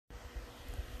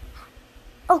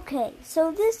Okay,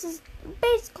 so this is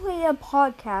basically a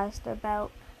podcast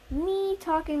about me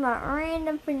talking about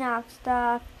random Fnaf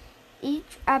stuff.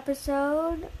 Each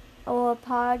episode, or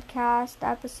podcast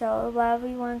episode, whatever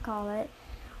you want to call it,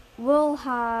 will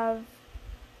have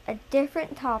a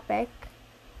different topic.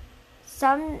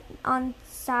 Some on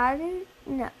Saturday,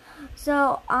 no.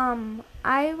 So,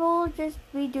 I will just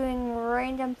be doing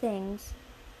random things.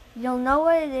 You'll know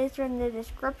what it is from the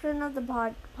description of the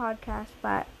podcast,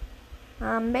 but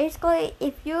basically,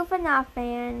 if you're a Fnaf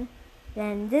fan,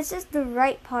 then this is the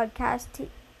right podcast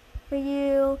for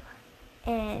you.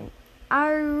 And I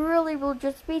really will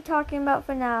just be talking about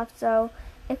Fnaf. So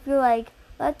if you're like,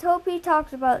 let's hope he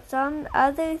talks about some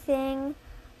other thing,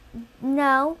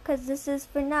 no, because this is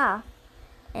Fnaf.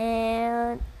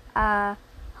 And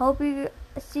hope you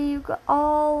see you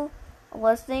all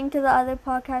listening to the other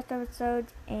podcast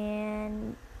episodes.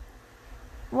 And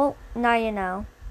well, now you know.